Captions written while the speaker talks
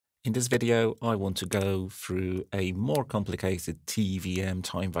In this video, I want to go through a more complicated TVM,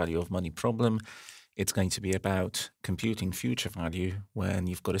 time value of money problem. It's going to be about computing future value when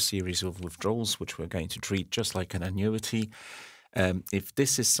you've got a series of withdrawals, which we're going to treat just like an annuity. If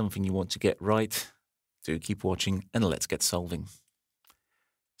this is something you want to get right, do keep watching and let's get solving.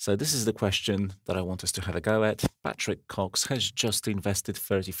 So this is the question that I want us to have a go at. Patrick Cox has just invested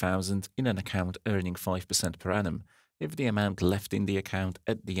 30,000 in an account earning 5% per annum. If the amount left in the account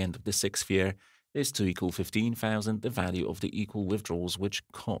at the end of the sixth year is to equal 15,000, the value of the equal withdrawals which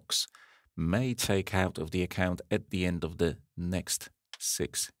Cox may take out of the account at the end of the next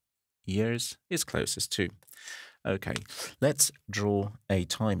 6 years is closest to. Okay, let's draw a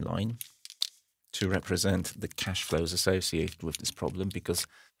timeline to represent the cash flows associated with this problem, because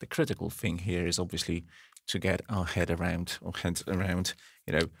the critical thing here is obviously to get our heads around,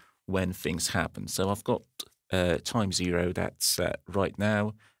 when things happen. So I've got time zero, that's right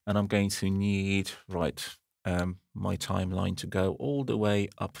now, and I'm going to need my timeline to go all the way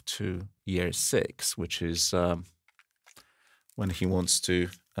up to year 6, which is when he wants to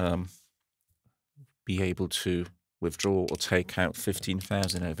be able to withdraw or take out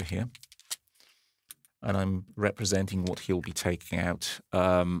 15,000 over here. And I'm representing what he'll be taking out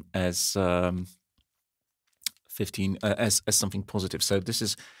as something positive. So this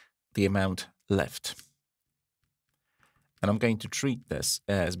is the amount left. And I'm going to treat this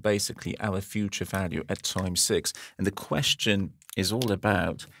as basically our future value at time 6. And the question is all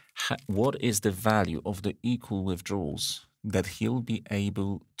about what is the value of the equal withdrawals that he'll be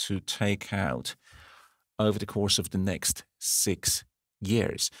able to take out over the course of the next 6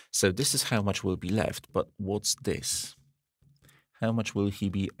 years. So this is how much will be left, but what's this? How much will he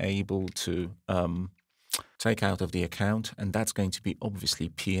be able to take out of the account? And that's going to be obviously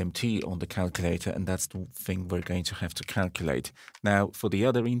PMT on the calculator, and that's the thing we're going to have to calculate. Now, for the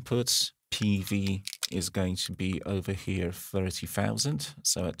other inputs, PV is going to be over here 30,000,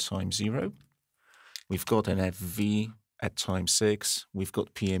 so at time 0. We've got an FV at time 6. We've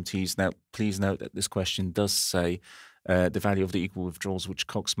got PMTs. Now, please note that this question does say the value of the equal withdrawals which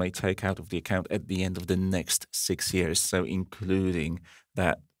Cox may take out of the account at the end of the next 6 years, so including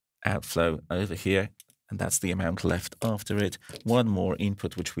that outflow over here, and that's the amount left after it. One more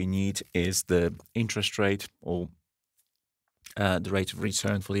input which we need is the interest rate, or the rate of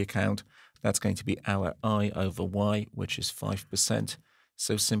return for the account. That's going to be our I over Y, which is 5%.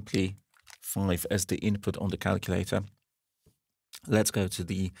 So simply 5 as the input on the calculator. Let's go to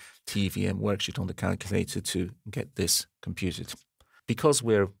the TVM worksheet on the calculator to get this computed. Because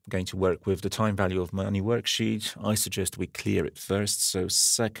we're going to work with the time value of money worksheet, I suggest we clear it first. So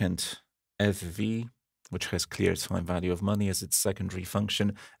second FV, which has clear time value of money as its secondary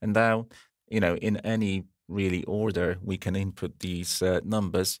function. And now, in any really order, we can input these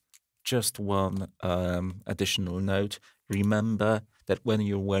numbers. Just one additional note. Remember that when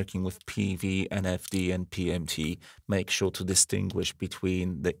you're working with PV and FD and PMT, make sure to distinguish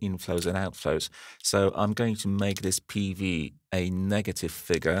between the inflows and outflows. So I'm going to make this PV a negative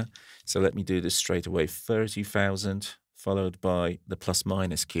figure. So let me do this straight away. 30,000 followed by the plus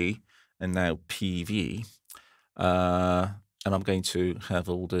minus key, and now PV. And I'm going to have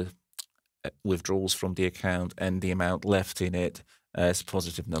all the withdrawals from the account and the amount left in it as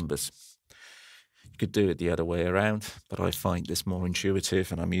positive numbers. You could do it the other way around, but I find this more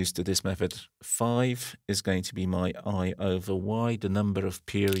intuitive and I'm used to this method. 5 is going to be my I over Y, the number of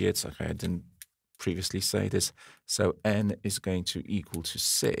periods. Okay, I didn't previously say this. So N is going to equal to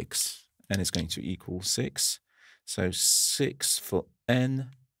 6. N is going to equal 6. So 6 for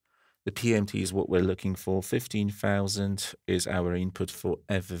N. The PMT is what we're looking for. 15,000 is our input for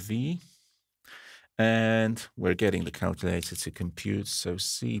FV. And we're getting the calculator to compute. So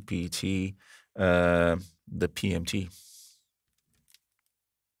CPT, the PMT.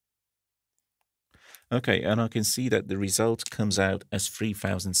 Okay, and I can see that the result comes out as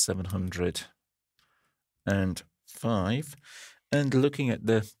 3,705. And looking at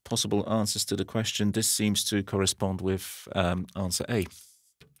the possible answers to the question, this seems to correspond with answer A.